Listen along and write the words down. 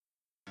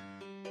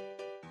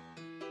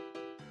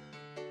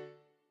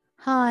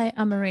Hi,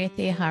 I'm Maria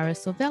Theohara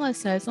Silvella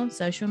Sews on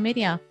social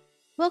media.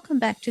 Welcome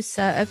back to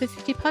Sew Over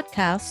 50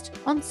 podcast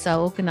on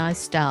Sew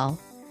Organised Style.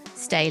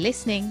 Stay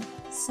listening.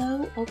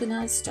 Sew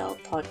Organised Style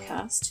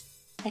podcast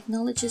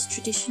acknowledges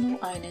traditional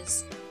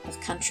owners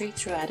of country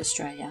throughout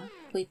Australia.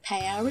 We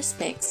pay our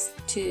respects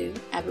to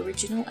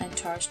Aboriginal and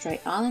Torres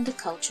Strait Islander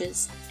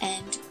cultures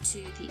and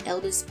to the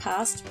elders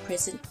past,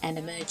 present and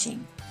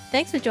emerging.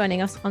 Thanks for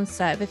joining us on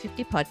Sew Over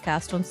 50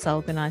 podcast on Sew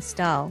Organised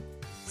Style.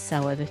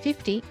 Sew Over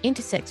 50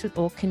 intersects with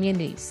all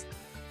communities.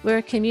 We're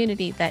a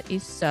community that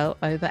is so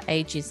over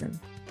ageism.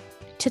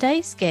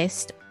 Today's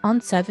guest on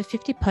Sew Over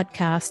 50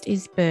 podcast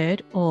is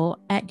Bird, or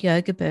at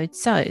Yoga Bird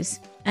Sews,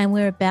 and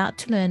we're about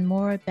to learn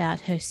more about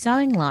her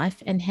sewing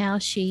life and how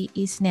she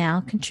is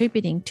now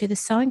contributing to the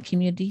sewing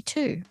community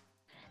too.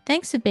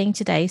 Thanks for being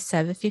today's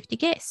Sew Over 50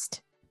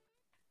 guest.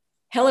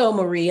 Hello,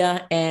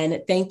 Maria,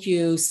 and thank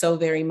you so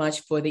very much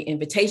for the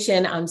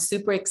invitation. I'm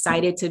super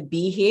excited to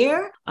be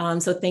here.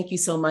 So thank you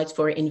so much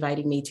for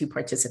inviting me to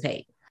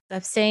participate.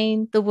 I've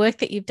seen the work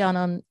that you've done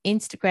on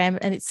Instagram,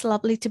 and it's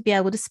lovely to be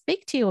able to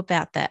speak to you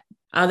about that.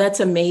 Oh, that's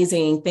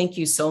amazing. Thank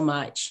you so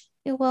much.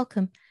 You're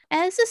welcome.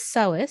 As a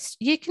sewist,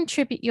 you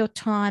contribute your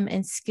time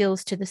and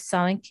skills to the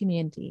sewing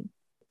community.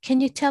 Can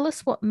you tell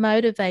us what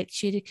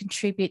motivates you to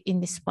contribute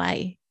in this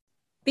way?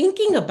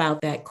 Thinking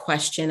about that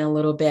question a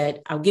little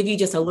bit, I'll give you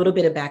just a little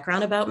bit of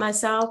background about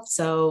myself.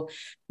 So,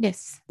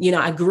 yes,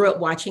 I grew up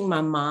watching my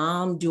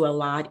mom do a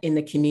lot in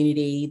the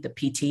community, the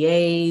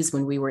PTAs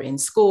when we were in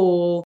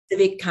school,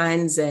 civic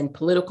kinds and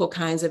political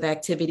kinds of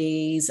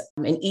activities.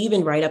 And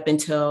even right up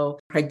until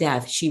her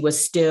death, she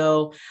was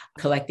still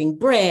collecting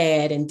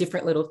bread and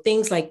different little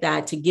things like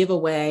that to give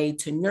away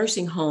to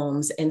nursing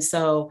homes. And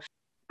so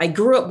I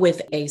grew up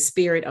with a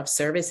spirit of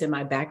service in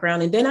my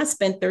background. And then I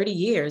spent 30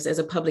 years as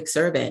a public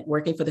servant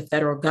working for the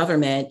federal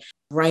government,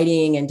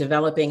 writing and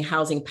developing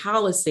housing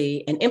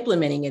policy and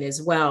implementing it as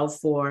well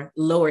for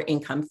lower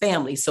income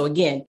families. So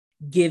again,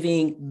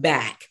 giving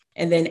back.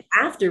 And then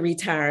after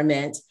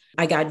retirement,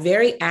 I got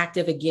very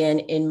active again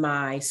in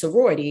my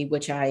sorority,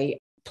 which I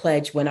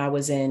pledged when I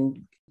was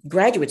in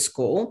graduate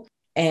school.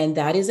 And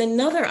that is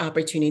another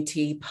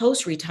opportunity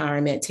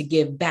post-retirement to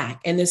give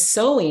back. And the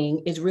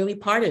sewing is really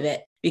part of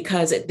it,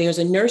 because there's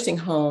a nursing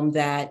home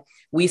that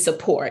we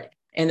support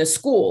and a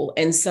school.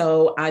 And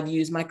so I've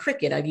used my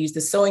Cricut, I've used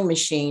the sewing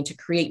machine to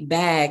create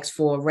bags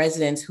for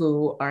residents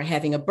who are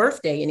having a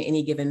birthday in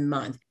any given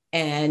month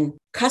and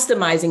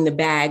customizing the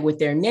bag with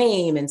their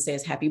name and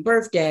says happy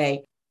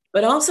birthday,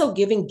 but also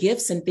giving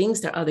gifts and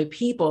things to other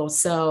people.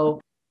 So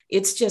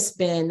it's just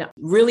been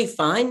really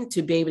fun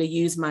to be able to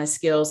use my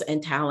skills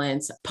and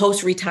talents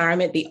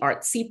post-retirement, the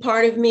artsy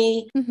part of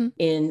me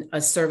in a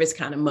service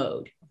kind of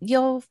mode.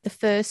 You're the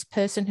first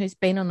person who's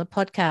been on the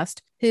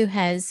podcast who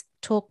has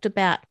talked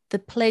about the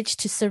pledge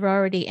to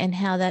sorority and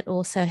how that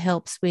also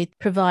helps with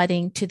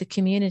providing to the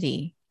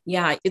community.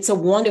 Yeah, it's a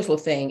wonderful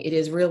thing. It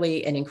is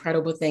really an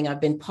incredible thing.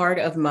 I've been part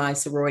of my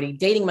sorority,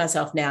 dating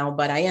myself now,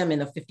 but I am in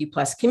the 50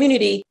 plus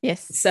community.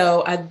 Yes.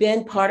 So I've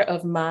been part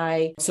of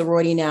my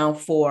sorority now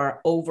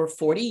for over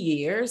 40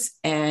 years,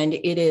 and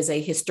it is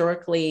a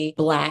historically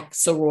Black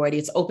sorority.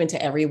 It's open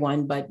to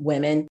everyone but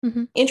women.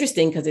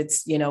 Interesting because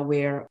it's,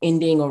 we're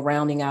ending or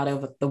rounding out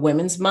of the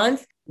Women's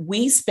Month.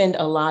 We spend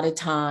a lot of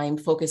time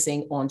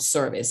focusing on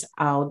service.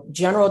 Our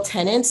general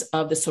tenets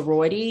of the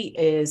sorority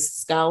is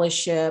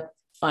scholarship,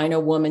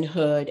 finer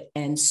womanhood,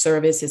 and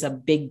service is a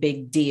big,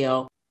 big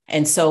deal.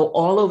 And so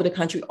all over the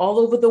country, all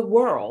over the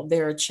world,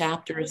 there are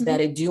chapters that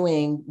are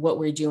doing what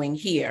we're doing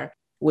here,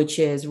 which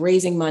is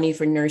raising money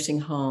for nursing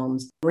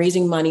homes,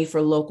 raising money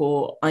for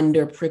local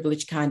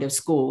underprivileged kind of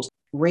schools,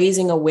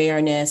 raising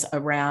awareness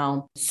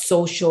around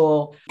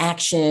social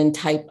action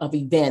type of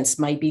events,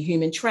 might be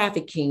human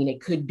trafficking. It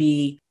could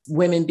be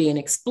women being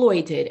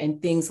exploited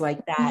and things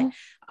like that.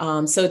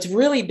 So it's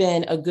really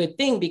been a good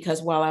thing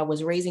because while I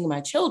was raising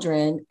my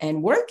children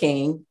and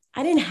working,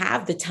 I didn't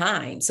have the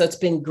time. So it's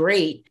been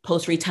great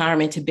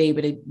post-retirement to be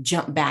able to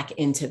jump back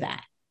into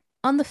that.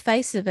 On the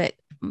face of it,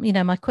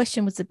 my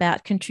question was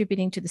about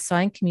contributing to the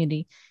sewing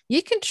community.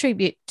 You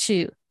contribute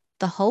to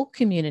the whole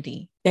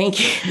community. Thank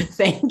you.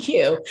 Thank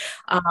you.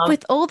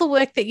 With all the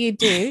work that you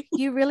do,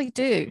 you really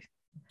do.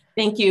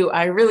 Thank you.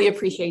 I really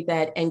appreciate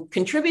that. And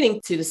contributing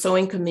to the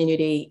sewing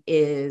community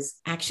is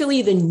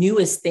actually the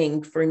newest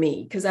thing for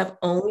me because I've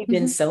only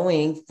been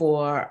sewing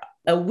for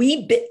a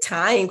wee bit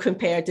time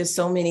compared to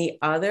so many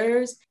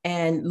others,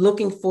 and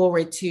looking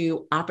forward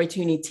to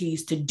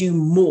opportunities to do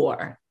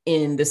more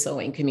in the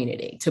sewing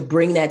community, to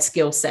bring that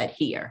skill set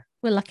here.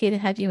 We're lucky to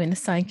have you in the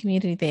sewing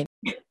community then.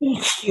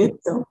 Thank you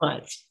so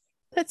much.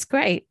 That's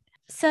great.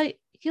 So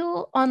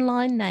your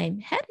online name,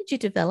 how did you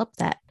develop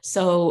that?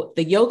 So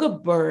the Yoga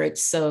Bird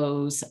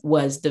Sews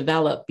was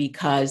developed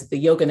because the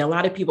yoga, and a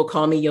lot of people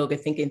call me Yoga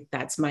thinking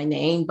that's my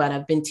name, but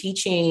I've been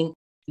teaching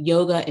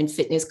yoga and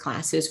fitness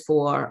classes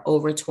for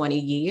over 20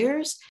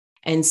 years.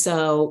 And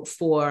so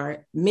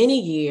for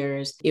many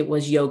years, it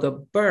was Yoga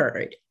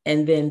Bird.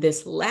 And then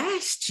this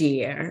last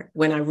year,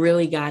 when I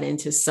really got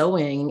into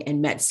sewing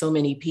and met so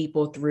many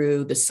people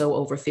through the Sew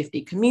Over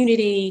 50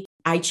 community,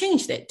 I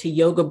changed it to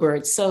Yoga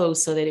Bird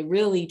Sews so that it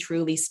really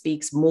truly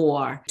speaks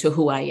more to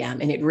who I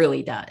am. And it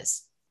really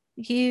does.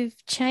 You've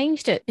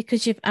changed it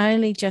because you've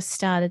only just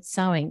started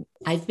sewing.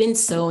 I've been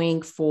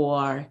sewing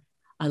for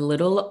a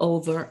little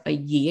over a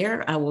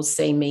year. I will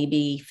say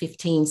maybe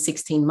 15,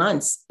 16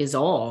 months is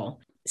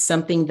all.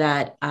 Something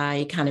that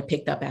I kind of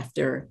picked up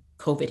after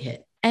COVID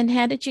hit. And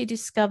how did you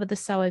discover the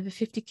Sew Over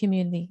 50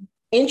 community?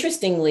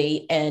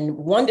 Interestingly and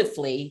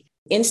wonderfully,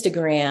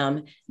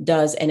 Instagram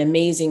does an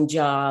amazing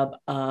job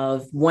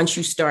of once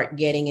you start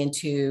getting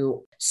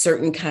into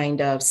certain kind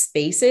of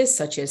spaces,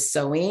 such as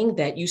sewing,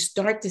 that you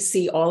start to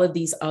see all of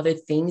these other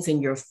things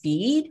in your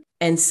feed.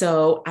 And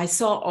so I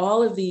saw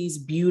all of these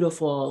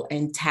beautiful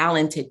and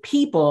talented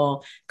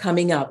people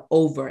coming up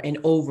over and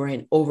over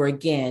and over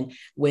again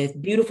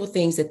with beautiful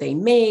things that they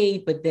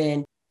made, but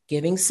then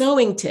giving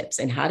sewing tips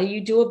and how do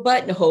you do a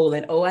buttonhole?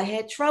 And oh, I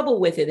had trouble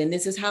with it. And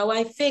this is how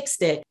I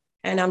fixed it.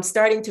 And I'm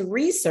starting to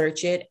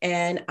research it.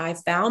 And I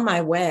found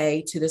my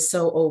way to the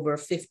Sew Over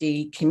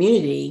 50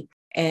 community.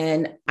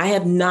 And I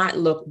have not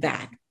looked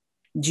back.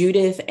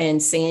 Judith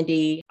and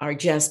Sandy are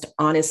just,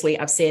 honestly,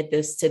 I've said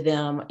this to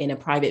them in a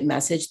private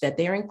message, that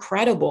they're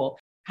incredible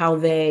how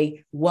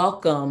they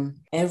welcome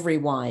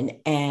everyone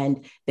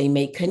and they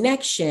make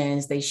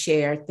connections. They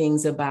share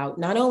things about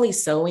not only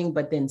sewing,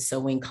 but then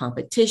sewing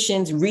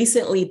competitions.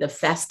 Recently, the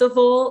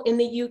festival in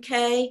the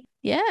UK.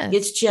 Yeah.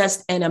 It's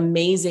just an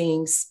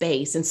amazing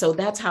space. And so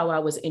that's how I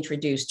was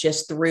introduced,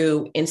 just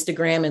through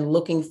Instagram and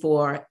looking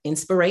for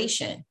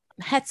inspiration.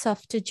 Hats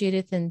off to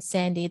Judith and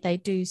Sandy. They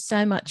do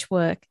so much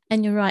work.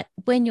 And you're right,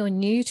 when you're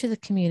new to the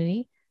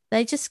community,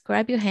 they just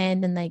grab your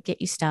hand and they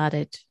get you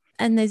started.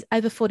 And there's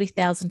over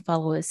 40,000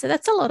 followers. So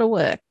that's a lot of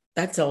work.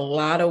 That's a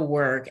lot of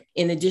work.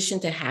 In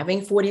addition to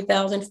having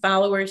 40,000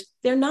 followers,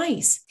 they're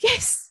nice.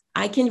 Yes.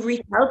 I can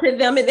reach out to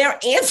them and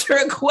they'll answer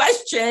a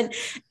question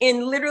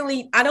in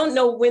literally, I don't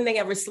know when they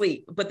ever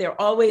sleep, but they're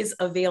always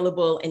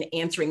available and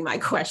answering my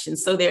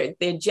questions. So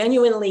they're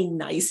genuinely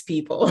nice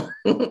people.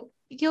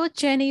 Your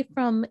journey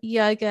from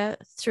yoga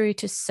through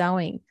to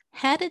sewing,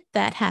 how did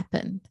that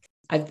happen?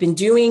 I've been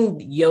doing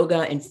yoga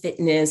and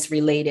fitness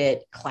related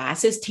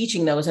classes,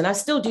 teaching those, and I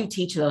still do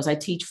teach those. I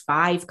teach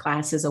 5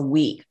 classes a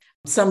week,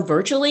 some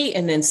virtually,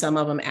 and then some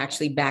of them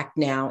actually back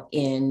now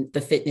in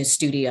the fitness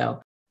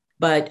studio.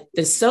 But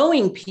the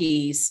sewing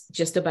piece,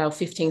 just about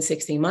 15,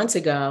 16 months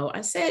ago,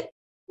 I said,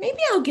 maybe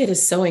I'll get a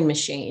sewing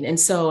machine. And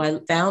so I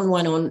found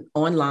one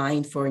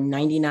online for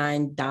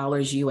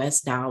 $99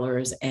 US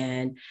dollars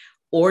and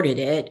ordered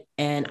it,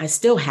 and I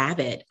still have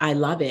it. I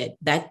love it.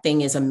 That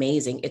thing is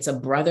amazing. It's a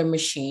brother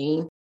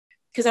machine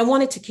because I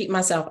wanted to keep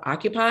myself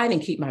occupied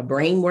and keep my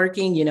brain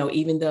working,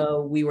 even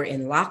though we were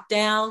in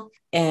lockdown,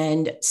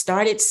 and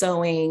started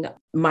sewing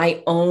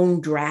my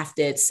own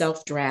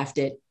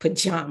self-drafted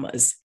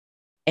pajamas.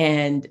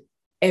 And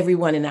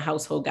everyone in the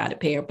household got a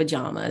pair of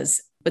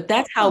pajamas. But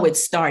that's how it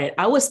started.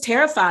 I was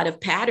terrified of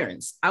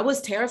patterns. I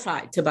was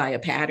terrified to buy a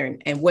pattern.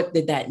 And what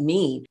did that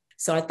mean?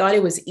 So I thought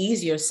it was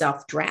easier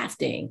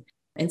self-drafting.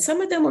 And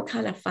some of them were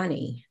kind of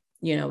funny,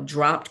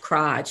 dropped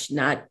crotch,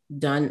 not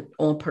done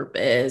on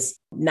purpose,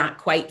 not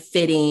quite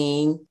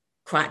fitting,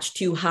 crotch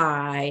too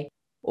high,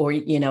 or,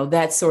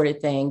 that sort of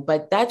thing.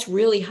 But that's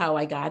really how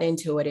I got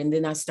into it. And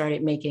then I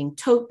started making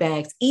tote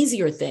bags,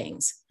 easier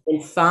things,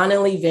 and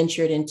finally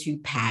ventured into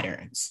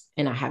patterns.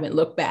 And I haven't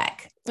looked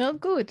back. Oh,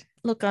 good.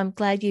 Look, I'm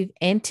glad you've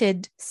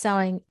entered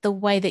sewing the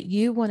way that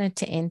you wanted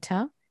to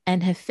enter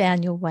and have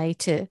found your way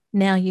to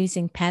now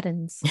using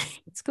patterns.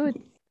 It's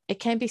good. It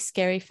can be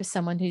scary for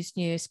someone who's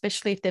new,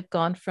 especially if they've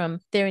gone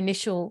from their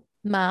initial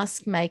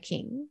mask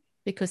making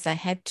because they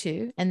had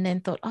to and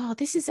then thought, oh,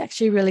 this is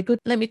actually really good.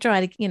 Let me try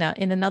it,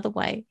 in another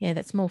way. Yeah,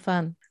 that's more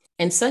fun.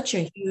 And such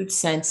a huge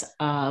sense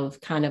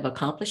of kind of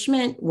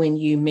accomplishment when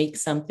you make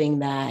something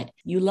that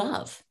you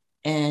love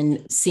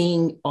and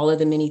seeing all of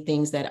the many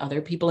things that other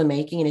people are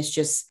making. And it's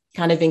just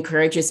kind of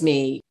encourages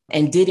me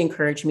and did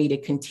encourage me to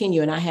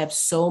continue. And I have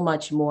so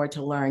much more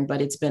to learn, but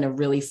it's been a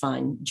really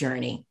fun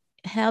journey.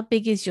 How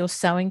big is your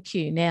sewing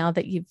queue now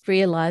that you've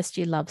realized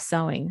you love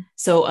sewing?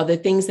 So other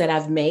things that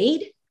I've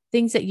made?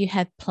 Things that you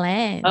have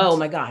planned. Oh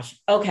my gosh.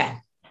 Okay.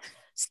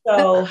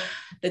 So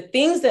the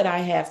things that I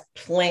have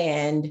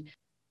planned,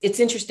 it's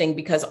interesting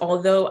because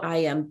although I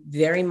am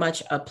very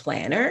much a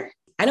planner,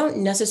 I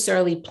don't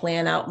necessarily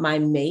plan out my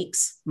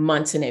makes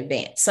months in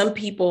advance. Some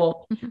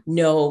people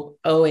know,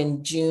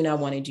 in June, I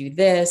want to do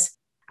this.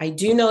 I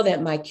do know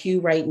that my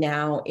queue right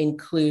now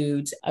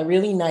includes a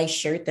really nice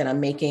shirt that I'm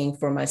making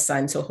for my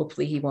son. So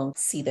hopefully he won't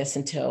see this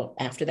until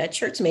after that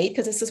shirt's made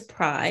because it's a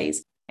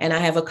surprise. And I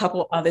have a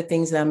couple other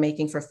things that I'm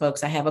making for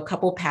folks. I have a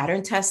couple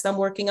pattern tests I'm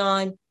working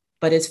on.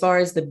 But as far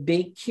as the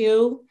big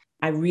queue,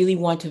 I really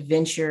want to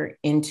venture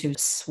into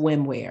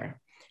swimwear.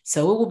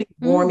 So it will be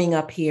warming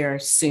up here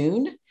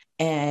soon.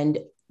 And,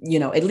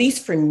 at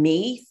least for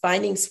me,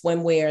 finding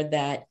swimwear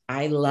that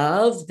I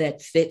love,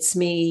 that fits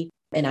me,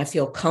 and I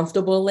feel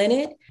comfortable in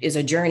it is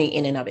a journey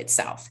in and of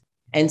itself.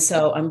 And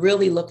so I'm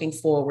really looking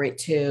forward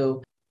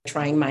to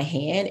trying my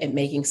hand at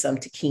making some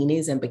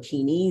takinis and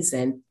bikinis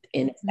and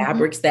in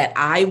fabrics that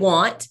I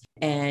want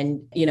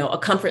and, a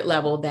comfort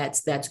level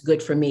that's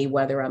good for me,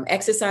 whether I'm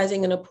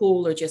exercising in a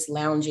pool or just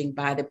lounging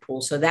by the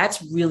pool. So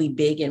that's really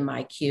big in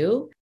my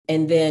queue.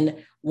 And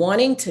then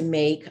wanting to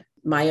make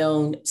my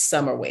own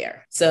summer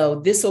wear. So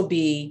this will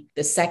be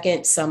the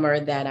second summer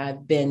that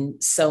I've been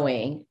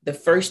sewing. The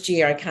first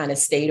year I kind of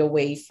stayed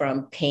away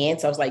from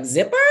pants. I was like,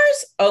 zippers?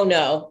 Oh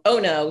no, oh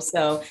no.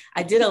 So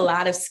I did a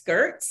lot of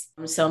skirts.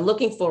 So I'm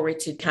looking forward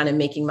to kind of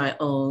making my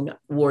own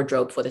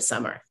wardrobe for the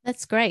summer.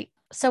 That's great.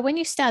 So when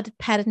you started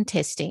pattern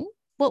testing,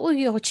 what were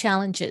your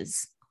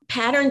challenges?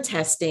 Pattern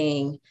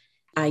testing,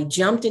 I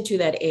jumped into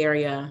that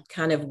area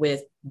kind of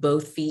with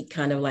both feet,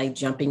 kind of like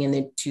jumping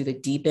into the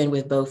deep end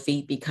with both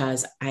feet,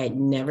 because I had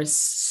never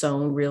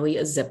sewn really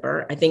a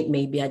zipper. I think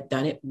maybe I'd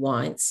done it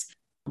once.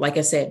 Like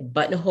I said,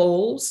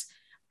 buttonholes,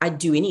 I'd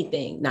do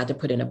anything not to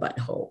put in a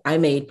buttonhole. I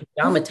made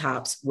pajama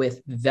tops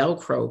with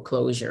Velcro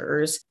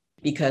closures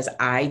because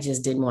I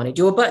just didn't want to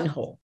do a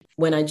buttonhole.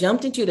 When I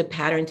jumped into the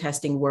pattern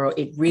testing world,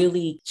 it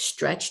really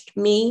stretched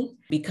me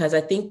because I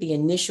think the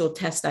initial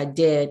test I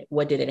did,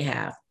 what did it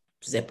have?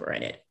 Zipper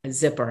in it, a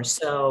zipper.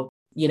 So,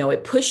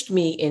 it pushed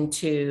me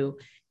into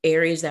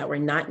areas that were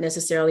not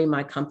necessarily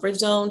my comfort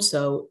zone.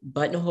 So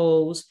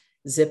buttonholes,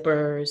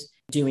 zippers,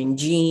 doing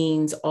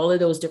jeans, all of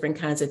those different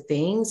kinds of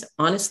things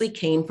honestly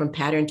came from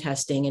pattern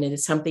testing. And it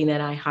is something that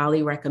I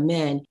highly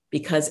recommend,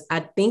 because I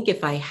think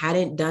if I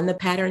hadn't done the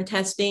pattern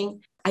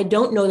testing, I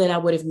don't know that I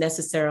would have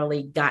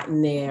necessarily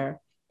gotten there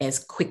as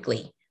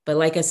quickly. But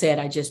like I said,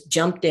 I just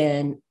jumped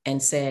in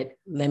and said,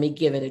 let me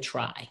give it a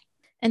try.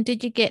 And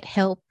did you get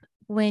help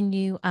when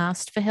you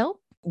asked for help?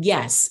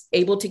 Yes,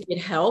 able to get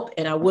help.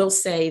 And I will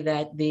say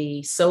that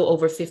the Sew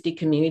Over 50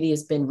 community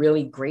has been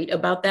really great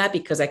about that,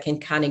 because I can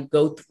kind of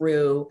go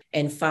through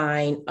and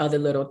find other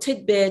little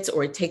tidbits,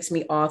 or it takes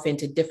me off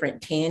into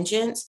different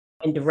tangents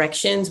and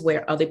directions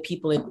where other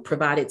people have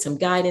provided some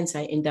guidance.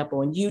 I end up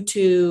on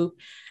YouTube,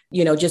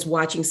 just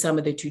watching some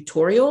of the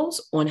tutorials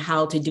on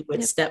how to do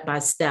it step by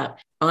step.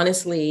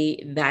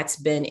 Honestly, that's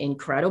been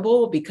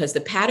incredible, because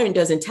the pattern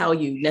doesn't tell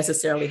you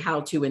necessarily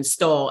how to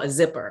install a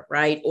zipper,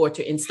 right? Or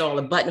to install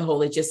a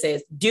buttonhole. It just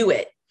says, do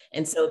it.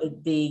 And so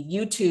the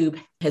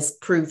YouTube has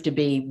proved to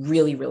be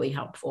really, really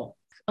helpful.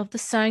 Of the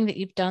sewing that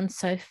you've done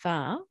so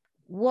far,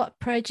 what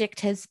project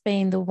has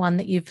been the one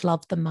that you've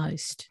loved the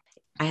most?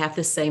 I have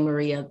to say,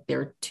 Maria,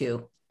 there are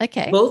two.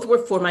 Okay. Both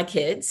were for my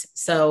kids.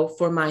 So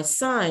for my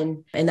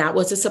son, and that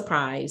was a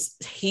surprise,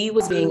 he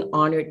was being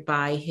honored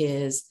by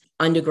his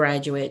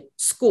undergraduate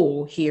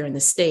school here in the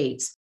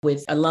States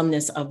with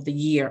Alumnus of the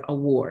Year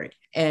award.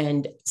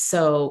 And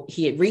so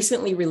he had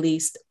recently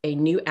released a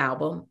new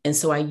album. And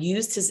so I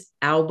used his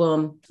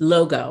album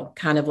logo,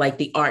 kind of like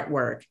the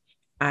artwork.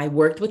 I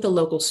worked with a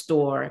local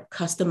store,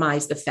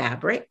 customized the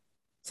fabric.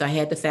 So I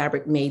had the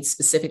fabric made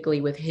specifically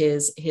with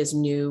his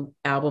new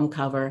album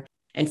cover.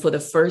 And for the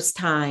first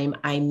time,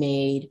 I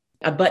made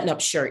a button-up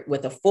shirt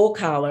with a full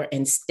collar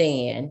and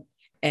stand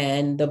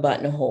and the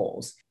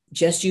buttonholes,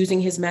 just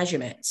using his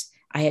measurements.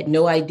 I had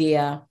no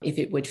idea if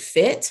it would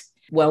fit.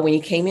 Well, when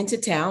he came into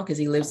town, because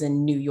he lives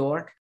in New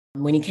York,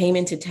 when he came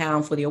into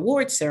town for the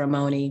awards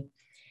ceremony,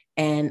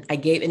 and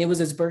it was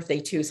his birthday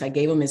too, so I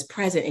gave him his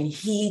present, and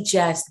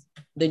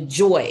the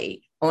joy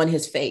on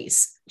his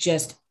face,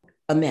 just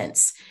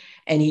immense.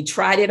 And he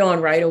tried it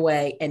on right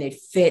away, and it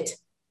fit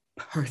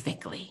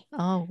perfectly.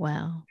 Oh,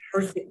 wow.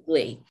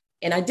 Perfectly.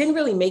 And I didn't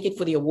really make it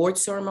for the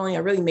awards ceremony. I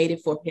really made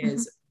it for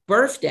his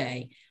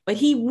birthday, but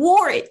he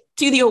wore it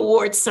to the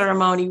awards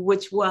ceremony,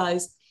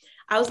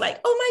 I was like,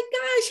 oh my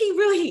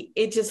gosh,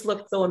 it just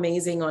looked so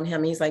amazing on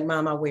him. He's like,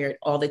 Mom, I wear it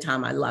all the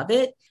time. I love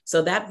it.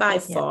 So that by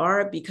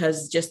far,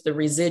 because just the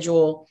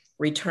residual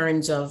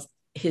returns of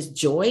his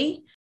joy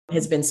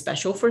has been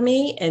special for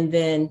me. And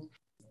then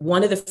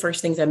one of the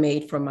first things I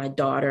made for my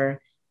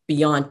daughter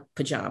beyond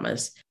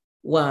pajamas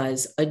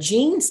was a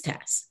jeans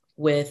test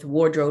with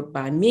Wardrobe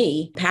by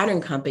Me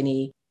pattern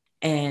company.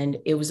 And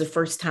it was the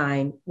first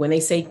time when they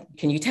say,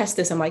 can you test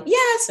this? I'm like,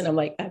 yes. And I'm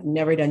like, I've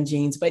never done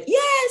jeans, but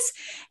yes.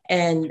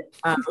 And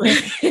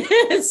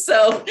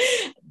so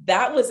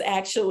that was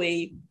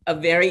actually a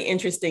very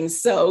interesting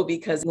sew,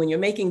 because when you're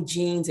making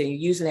jeans and you're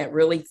using that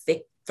really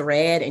thick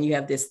thread and you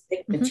have this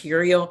thick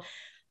material,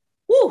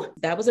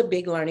 that was a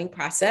big learning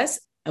process.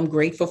 I'm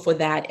grateful for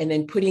that. And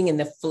then putting in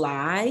the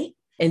fly.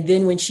 And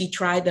then when she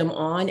tried them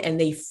on and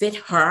they fit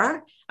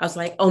her, I was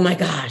like, oh my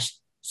gosh,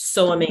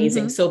 so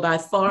amazing. So by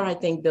far, I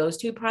think those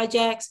two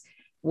projects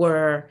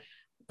were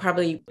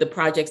probably the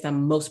projects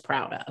I'm most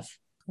proud of.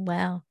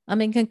 Wow. I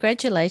mean,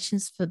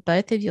 congratulations for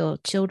both of your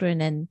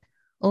children and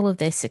all of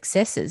their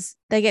successes.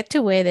 They get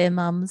to wear their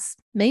mum's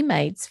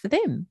me-mades for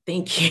them.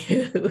 Thank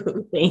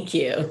you. Thank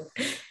you.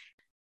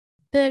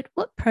 Bert,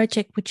 what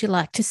project would you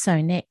like to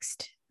sew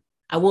next?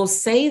 I will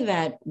say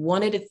that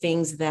one of the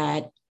things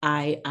that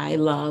I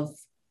love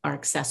are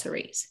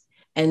accessories.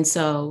 And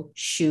so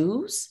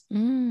shoes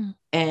and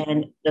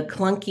the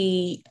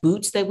clunky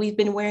boots that we've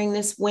been wearing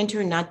this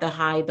winter, not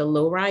the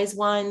low-rise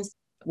ones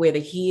where the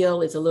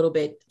heel is a little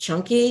bit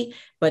chunky,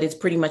 but it's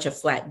pretty much a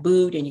flat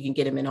boot and you can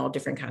get them in all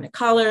different kind of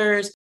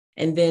colors.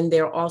 And then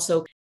there are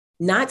also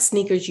not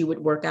sneakers you would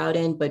work out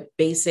in, but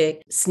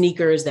basic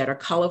sneakers that are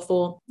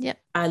colorful. Yep.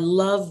 I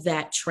love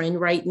that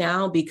trend right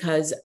now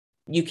because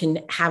you can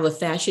have a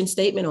fashion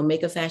statement or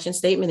make a fashion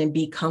statement and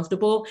be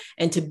comfortable,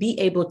 and to be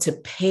able to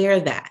pair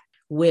that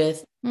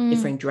with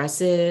different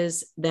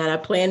dresses that I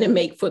plan to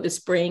make for the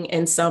spring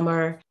and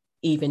summer,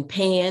 even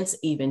pants,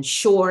 even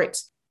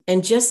shorts,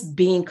 and just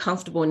being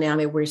comfortable now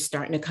that we're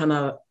starting to come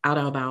out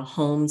of our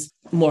homes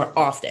more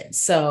often.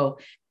 So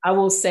I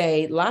will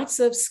say lots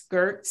of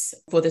skirts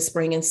for the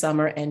spring and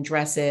summer and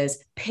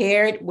dresses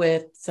paired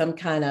with some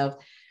kind of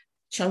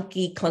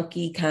chunky,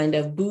 clunky kind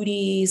of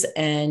booties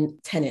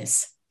and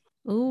tennis.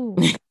 Ooh,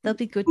 that'll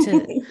be good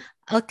to,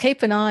 I'll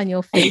keep an eye on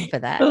your feed for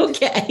that.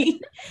 Okay.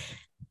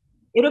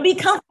 It'll be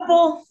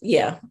comfortable.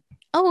 Yeah.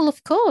 Oh, well,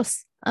 of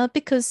course,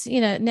 because,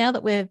 now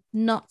that we're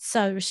not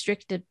so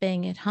restricted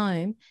being at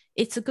home,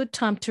 it's a good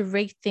time to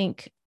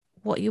rethink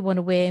what you want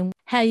to wear and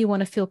how you want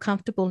to feel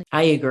comfortable.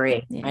 I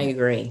agree. Yeah. I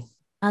agree.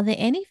 Are there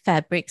any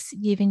fabrics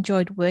you've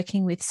enjoyed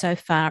working with so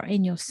far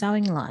in your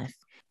sewing life?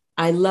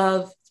 I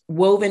love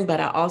woven,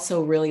 but I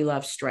also really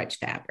love stretch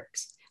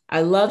fabrics.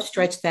 I love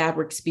stretch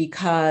fabrics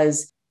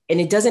because, and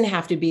it doesn't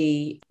have to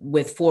be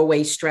with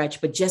 4-way stretch,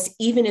 but just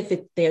even if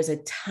there's a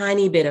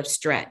tiny bit of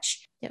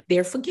stretch,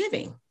 they're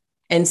forgiving.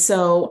 And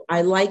so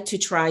I like to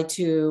try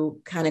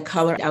to kind of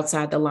color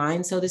outside the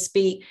line, so to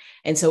speak.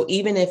 And so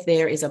even if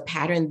there is a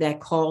pattern that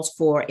calls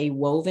for a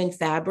woven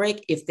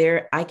fabric,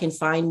 I can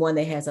find one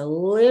that has a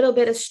little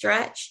bit of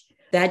stretch,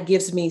 that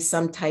gives me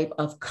some type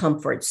of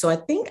comfort. So I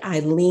think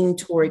I lean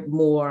toward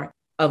more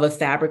of a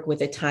fabric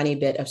with a tiny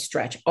bit of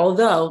stretch,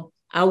 although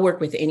I'll work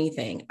with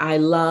anything. I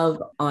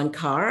love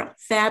Ankara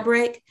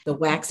fabric, the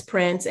wax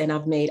prints, and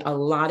I've made a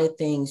lot of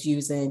things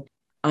using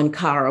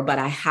Ankara, but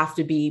I have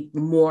to be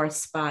more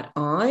spot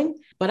on.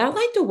 But I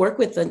like to work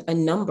with a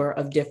number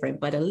of different,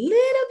 but a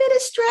little bit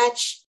of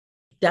stretch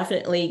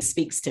definitely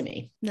speaks to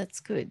me. That's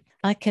good.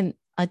 I can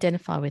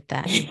identify with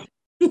that.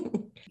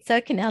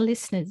 So can our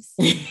listeners.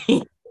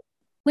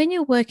 When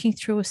you're working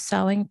through a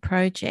sewing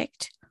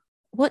project,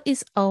 what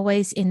is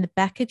always in the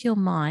back of your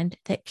mind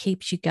that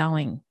keeps you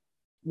going?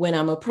 When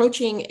I'm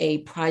approaching a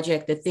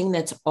project, the thing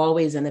that's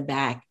always in the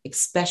back,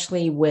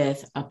 especially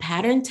with a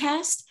pattern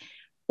test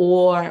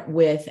or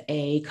with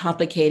a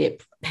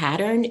complicated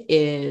pattern,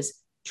 is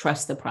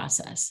trust the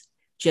process.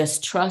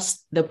 Just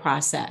trust the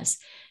process,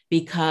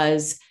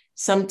 because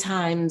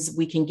sometimes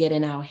we can get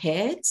in our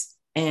heads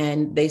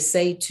and they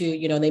say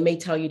they may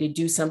tell you to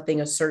do something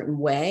a certain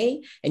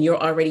way, and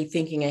you're already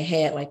thinking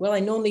ahead, like, well,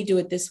 I normally do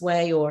it this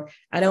way, or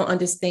I don't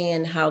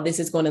understand how this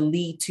is going to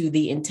lead to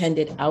the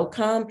intended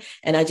outcome.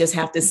 And I just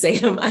have to say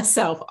to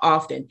myself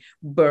often,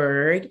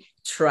 Bird,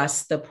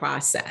 trust the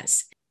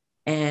process.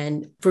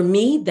 And for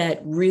me,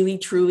 that really,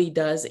 truly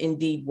does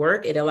indeed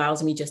work. It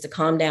allows me just to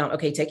calm down.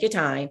 Okay, take your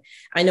time.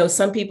 I know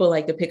some people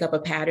like to pick up a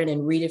pattern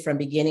and read it from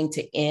beginning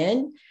to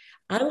end.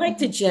 I like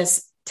to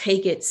just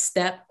take it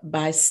step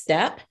by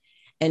step.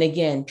 And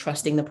again,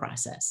 trusting the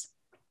process.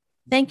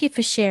 Thank you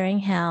for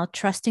sharing how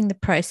trusting the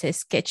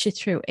process gets you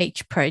through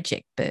each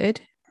project, Bird.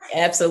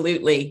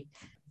 Absolutely.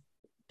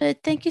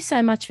 But thank you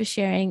so much for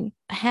sharing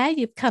how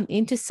you've come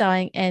into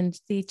sewing and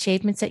the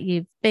achievements that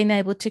you've been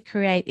able to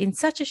create in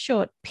such a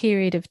short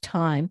period of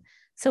time.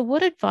 So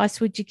what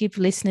advice would you give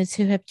listeners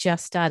who have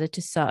just started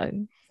to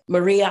sew?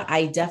 Maria,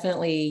 I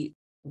definitely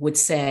would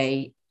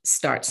say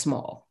start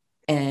small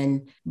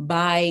and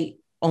buy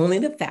only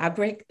the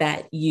fabric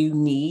that you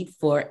need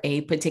for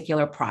a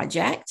particular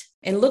project,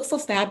 and look for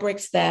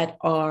fabrics that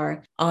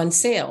are on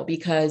sale,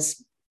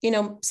 because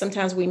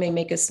sometimes we may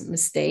make a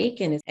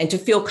mistake, and to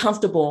feel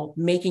comfortable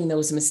making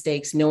those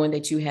mistakes, knowing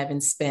that you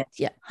haven't spent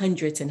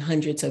hundreds and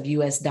hundreds of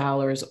US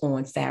dollars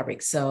on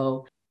fabric.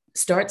 So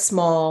start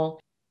small,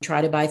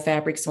 try to buy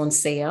fabrics on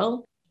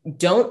sale.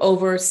 Don't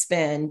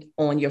overspend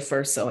on your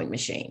first sewing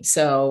machine.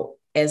 So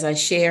as I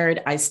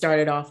shared, I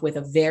started off with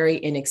a very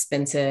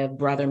inexpensive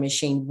Brother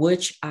machine,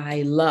 which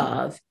I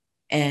love.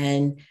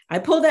 And I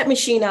pulled that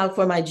machine out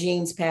for my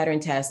jeans pattern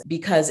test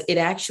because it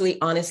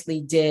actually honestly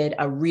did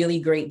a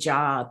really great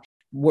job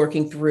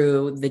working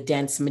through the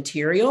dense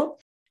material.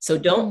 So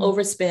don't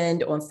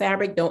overspend on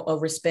fabric, don't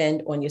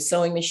overspend on your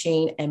sewing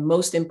machine. And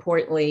most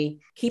importantly,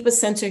 keep a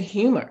sense of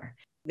humor.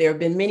 There have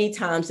been many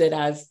times that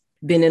I've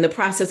been in the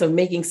process of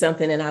making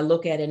something and I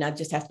look at it and I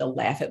just have to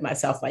laugh at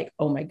myself like,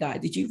 oh my God,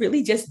 did you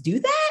really just do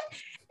that?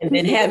 And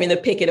then having to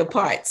pick it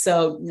apart.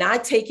 So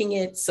not taking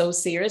it so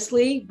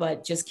seriously,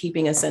 but just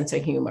keeping a sense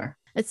of humor.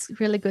 It's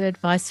really good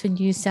advice for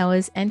new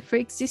sewers and for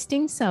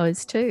existing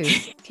sewers too,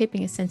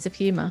 keeping a sense of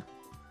humor.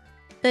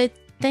 But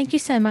thank you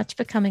so much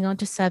for coming on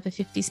to Sew Over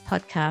 50's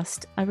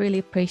podcast. I really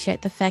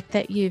appreciate the fact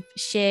that you've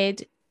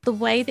shared the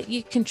way that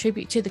you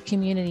contribute to the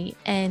community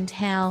and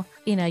how,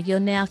 you're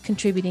now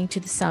contributing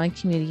to the sewing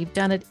community. You've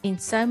done it in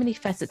so many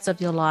facets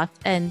of your life.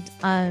 And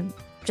I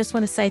just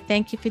want to say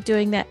thank you for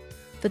doing that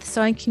for the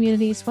sewing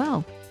community as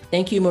well.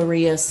 Thank you,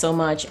 Maria, so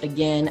much.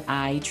 Again,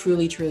 I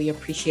truly, truly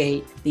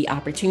appreciate the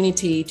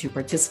opportunity to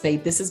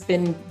participate. This has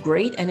been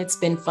great and it's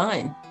been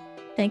fun.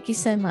 Thank you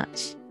so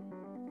much.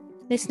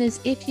 Listeners,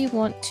 if you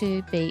want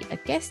to be a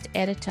guest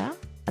editor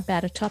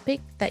about a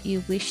topic that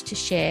you wish to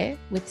share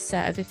with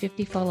So Over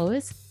 50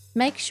 followers,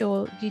 make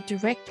sure you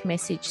direct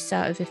message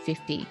So Over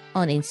 50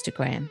 on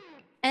Instagram.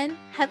 And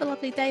have a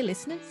lovely day,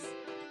 listeners.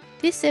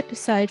 This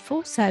episode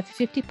for So Over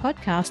 50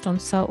 podcast on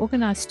Soul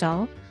Organised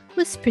Style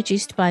was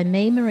produced by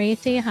me, Maria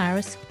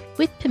Theoharis,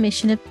 with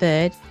permission of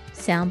Bird,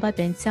 sound by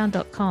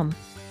bensound.com.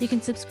 You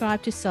can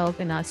subscribe to Soul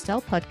Organised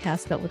Style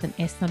podcast, but with an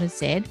S, not a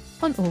Z,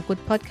 on all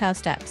good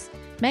podcast apps.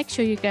 Make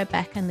sure you go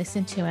back and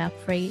listen to our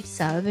free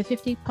So Over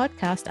 50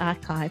 podcast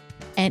archive.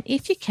 And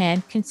if you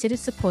can, consider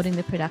supporting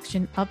the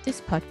production of this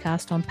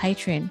podcast on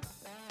Patreon.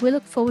 We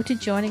look forward to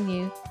joining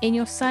you in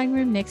your sewing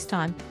room next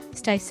time.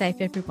 Stay safe,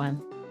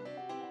 everyone.